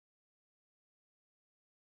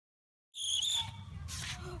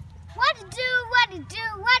What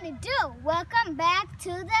it do? Welcome back to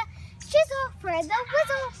the Chisel for the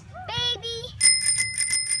Whistle, baby.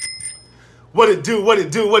 What it do? What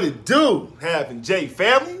it do? What it do? Having J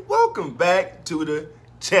family, welcome back to the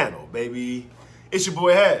channel, baby. It's your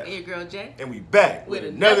boy Hav. And your girl Jay. And we back with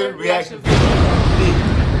another reaction video.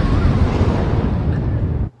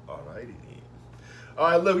 Alrighty then.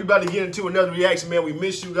 Alright, look, we about to get into another reaction, man. We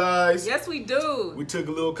miss you guys. Yes, we do. We took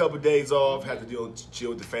a couple days off, had to chill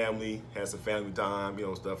with the family, had some family time,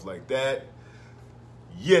 stuff like that.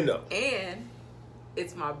 And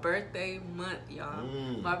it's my birthday month, y'all.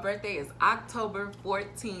 My birthday is October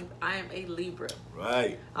 14th. I am a Libra.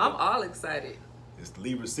 Right. I'm all excited. It's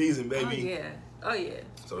Libra season, baby. Oh, yeah.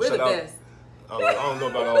 So we're the best. I don't know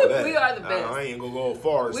about all that. We are the best. I ain't gonna go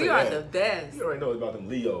far and say that. We are the best. You already know about them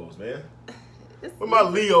Leos, man. Where my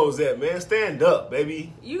Leos at, man? Stand up,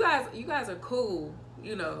 baby. You guys are cool.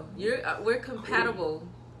 We're compatible.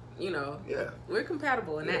 Yeah. We're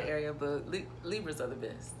compatible in that area, but Libras are the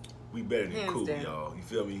best. We better than Hands cool, down. y'all. You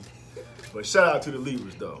feel me? But shout out to the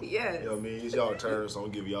Libras, though. Yes. You know what I mean? It's y'all turn, so I'm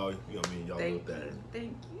gonna give y'all, y'all Thank little thing. you.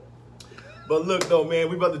 Thank you. But look, though, man,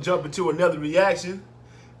 we about to jump into another reaction.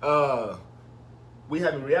 We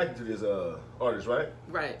haven't reacted to this artist, right?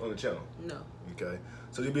 Right. On the channel. No. Okay.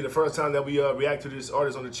 So it'll be the first time that we react to this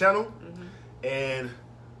artist on the channel. And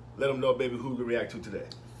let them know, baby, who we react to today.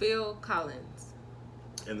 Phil Collins.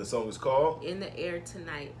 And the song is called In the Air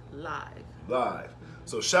Tonight, live. Live.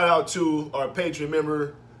 So shout out to our Patreon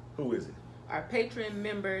member, who is it? Our Patreon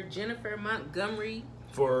member, Jennifer Montgomery.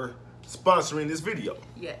 For sponsoring this video.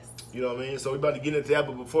 Yes. You know what I mean? So we about to get into that,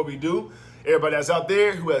 but before we do, everybody that's out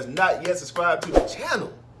there who has not yet subscribed to the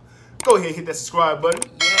channel, go ahead and hit that subscribe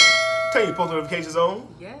button. Yes. Turn your post notifications on.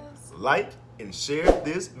 Yes. Like and share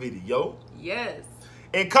this video. Yes.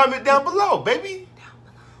 And comment down below, baby.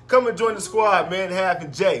 Come and join the squad, man. Hav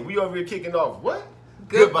and Jay. We over here kicking off what?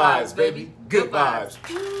 Good vibes, baby. Good vibes.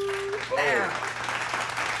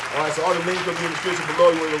 All right, so all the links will be in the description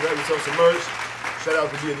below. You want to grab yourself some merch. Shout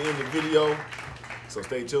out to be at the end of the video. So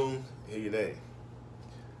stay tuned. Hear your name.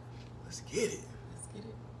 Let's get it. Let's get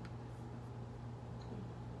it.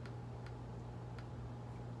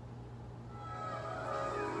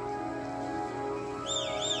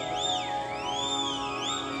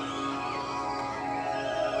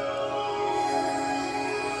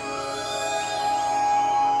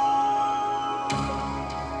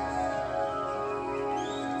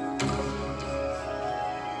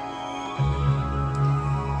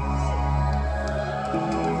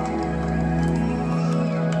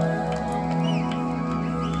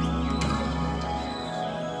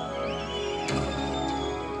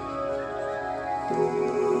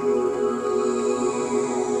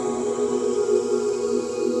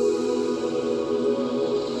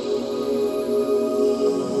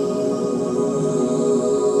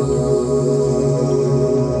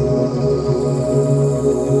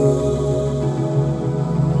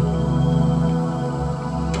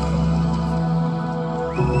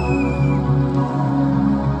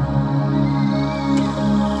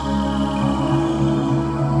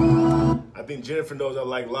 Jennifer knows I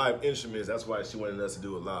like live instruments. That's why she wanted us to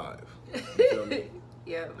do it live. You feel me?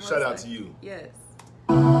 Yeah. Shout out to you. Yes.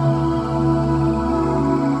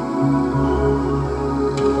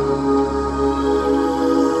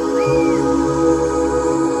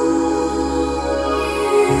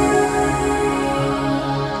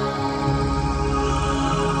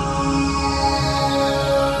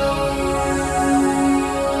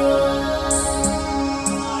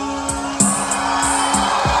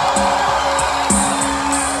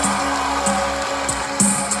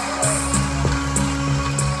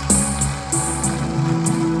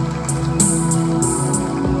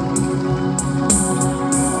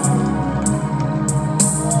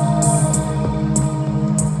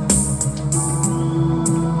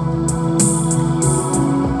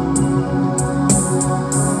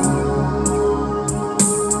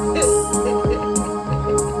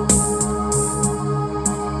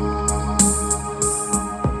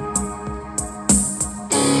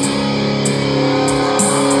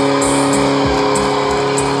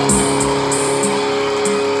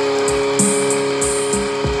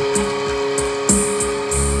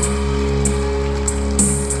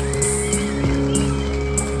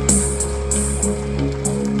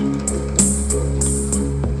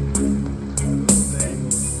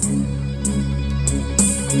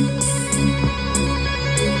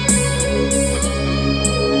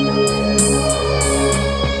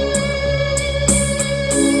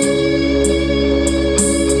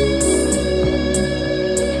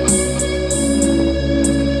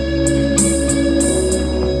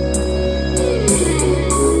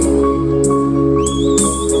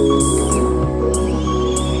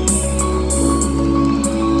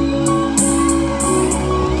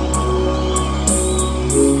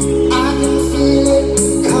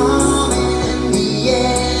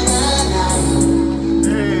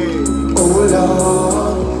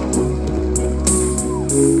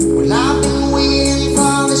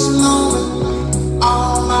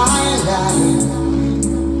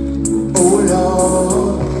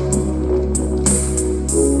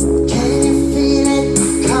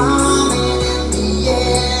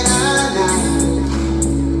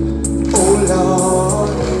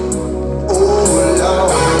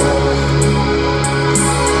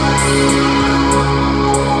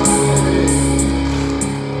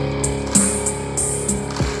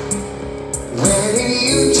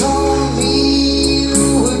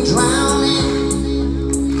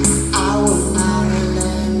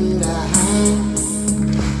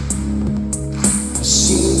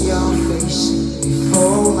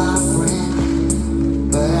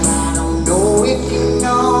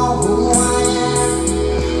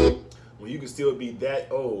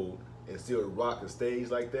 and still rock a stage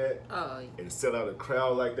like that, and sell out a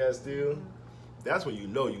crowd like that still, that's when you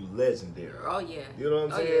know you legendary. Oh yeah. You know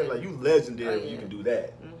what I'm saying? Yeah. Like you legendary when yeah. you can do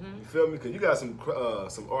that. You feel me? Because you got some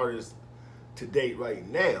artists to date right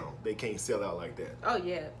now, they can't sell out like that. Oh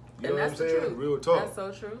yeah. You know what I'm saying? Truth. Real talk. That's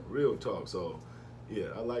so true. Real talk. So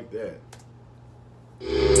yeah, I like that. I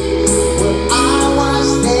was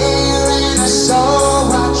there and I saw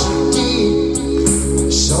what you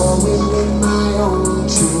did. Saw it with my own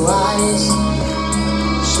two eyes.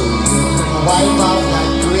 So you can wipe off that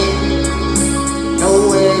grin. Know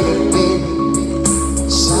where you've been.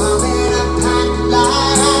 Something a packed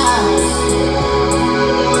life.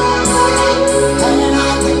 And I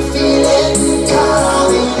can feel it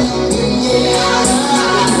coming in the air.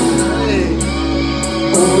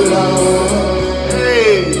 Oh Lord.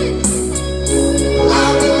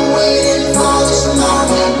 I've been waiting for this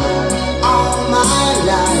moment all my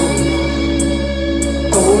life.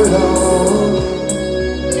 Oh Lord,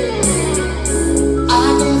 I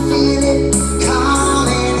can feel it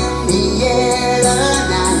coming in the air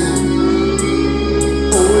tonight.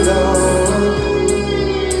 Oh Lord,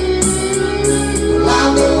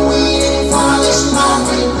 I've been waiting for this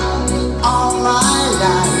moment all my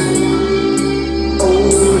life. Oh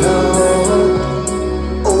Lord,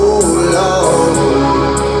 oh Lord.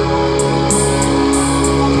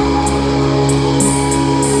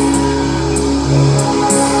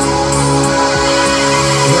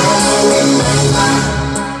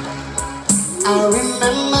 I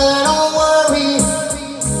remember, don't worry.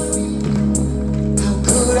 How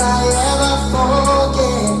could I ever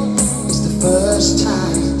forget? It's the first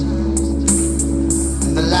time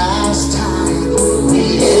and the last time we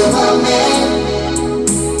ever met.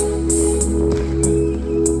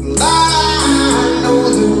 But I know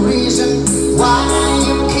the reason why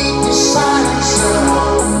you keep your silence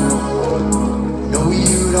up. No,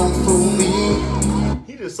 you don't fool me.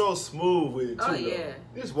 He just so smooth with it too. Oh, yeah.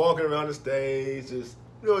 Just walking around the stage, just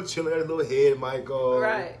chilling, got his little head mic on.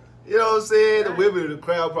 Right. You know what I'm saying? Right. The women in the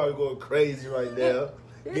crowd probably going crazy right now,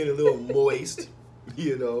 getting a little moist.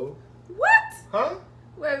 What? Huh?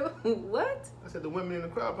 Wait, what? I said the women in the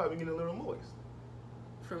crowd probably getting a little moist.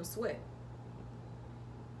 From sweat.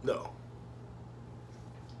 No.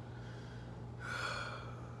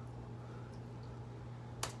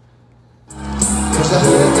 Cause I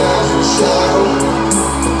heard guys shout,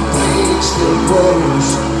 pain still grows,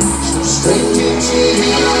 so stranger to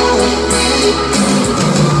you and me.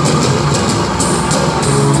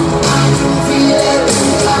 I can feel it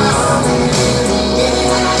coming in the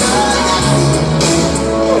air.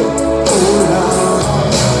 Oh Lord,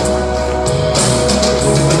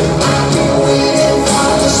 I've been waiting for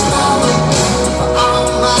this moment for all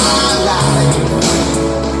my life.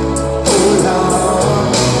 Oh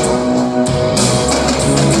Lord,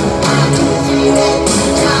 I can feel it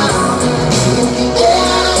coming in the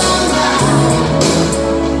air tonight.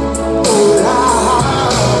 Oh Lord,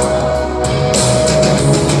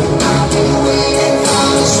 I've been waiting for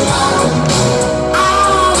this moment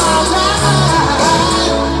all my life.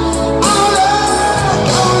 Oh Lord,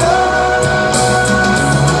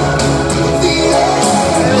 feel it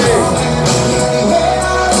coming in the air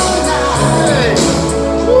tonight.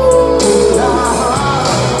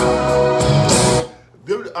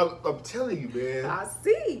 I'm telling you, man. I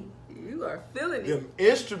see. You are feeling it. Them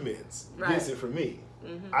instruments Right. gets it for me.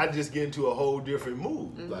 I just get into a whole different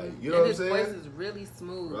mood. Like, you know And what I'm saying? his voice is really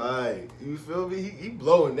smooth. Right. You feel me? He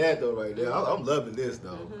blowing that though right now. I'm loving this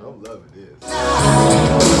though. I'm loving this. All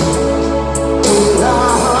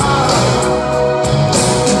my life.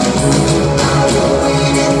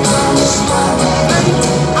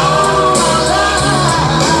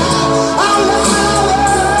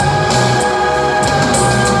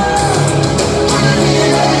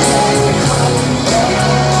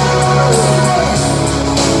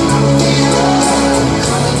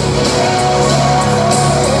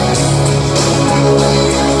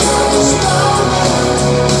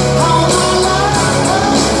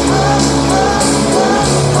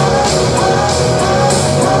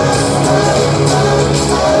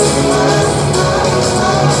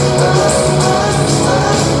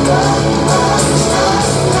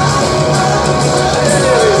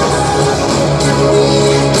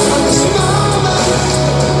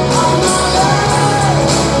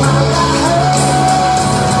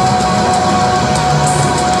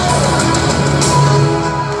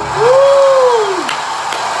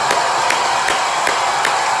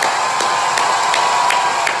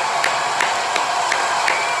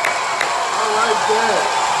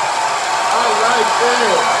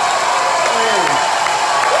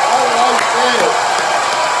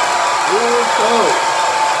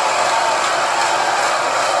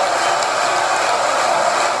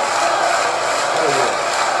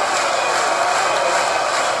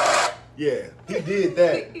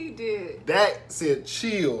 that sent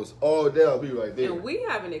chills all down me right there. And we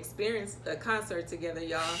haven't experienced a concert together,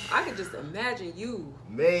 y'all. I could just imagine you.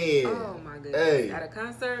 Man. Oh my goodness. Hey. At a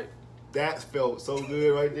concert. That felt so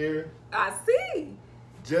good right there. I see.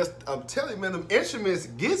 Just, I'm telling you, man, them instruments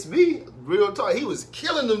gets me. Real talk. He was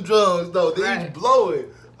killing them drums, though. Then he was blowing.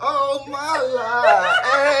 Oh, my life.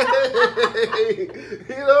 Hey.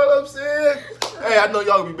 You know what I'm saying? Hey, I know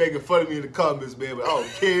y'all gonna be making fun of me in the comments, man, but I don't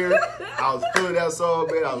care. I was feeling that song,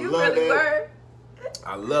 man. I love really that.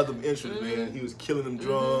 I love them instruments, man. He was killing them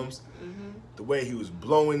drums. The way he was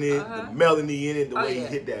blowing it, the melody in it, the way he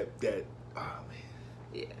hit that, oh, man.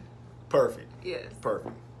 Yeah. Perfect. Yes.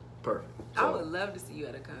 Perfect. Perfect. I would love to see you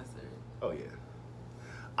at a concert. Oh, yeah.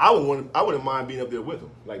 I wouldn't mind being up there with him,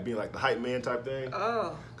 like being like the hype man type thing.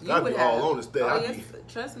 Oh, you I'd be all on the stage. Oh, yes.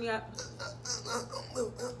 Trust me, you know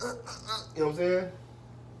what I'm saying?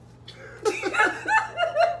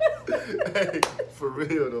 Hey, for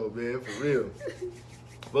real though, man, for real.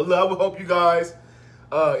 But look, I would hope you guys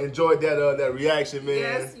enjoyed that reaction, man.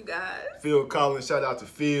 Yes, you guys. Phil Collins, shout out to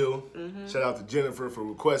Phil. Shout out to Jennifer for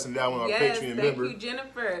requesting that one, our Patreon member. Thank you,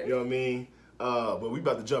 Jennifer. You know what I mean? But we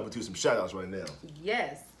about to jump into some shout outs right now.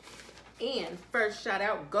 Yes. And first shout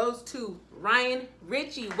out goes to Ryan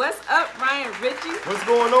Ritchie. What's up, Ryan Ritchie? What's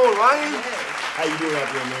going on, Ryan? Yes. How you doing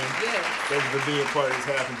out there, man? Yes. Thank you for being part of this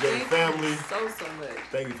Half and J family. So much.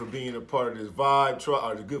 Thank you for being a part of this vibe tribe,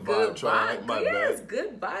 or the good vibe tribe. My bad.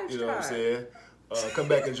 Good vibe You know what I'm saying? Come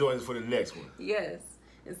back and join us for the next one. Yes.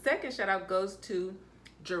 And second shout out goes to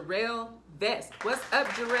Jarrell Vest. What's up,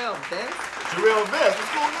 Jarrell Vest? Jarrell Vest,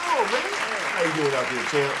 what's going on, man? How you doing out there,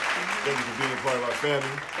 champ? Thank you for being a part of our family.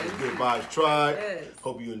 It's Good Vibes Tribe. Yes.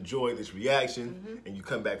 Hope you enjoy this reaction and you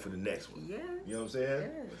come back for the next one. Yes. You know what I'm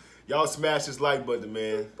saying? Yes. Y'all smash this like button,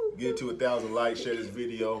 man. Get it to 1,000 likes. Share this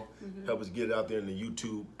video. Help us get it out there in the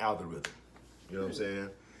YouTube algorithm. You know what I'm saying?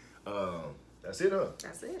 That's it, huh?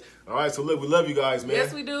 That's it. All right, so look, we love you guys, man.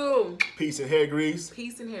 Yes, we do. Peace and hair grease.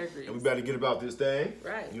 Peace and hair grease. And we better get about this thing.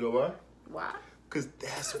 Right. You know why? Why? Because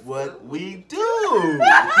that's what we do. You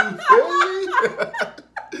feel me?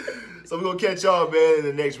 So we're going to catch y'all, man, in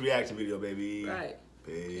the next reaction video, baby. Right.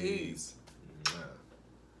 Peace.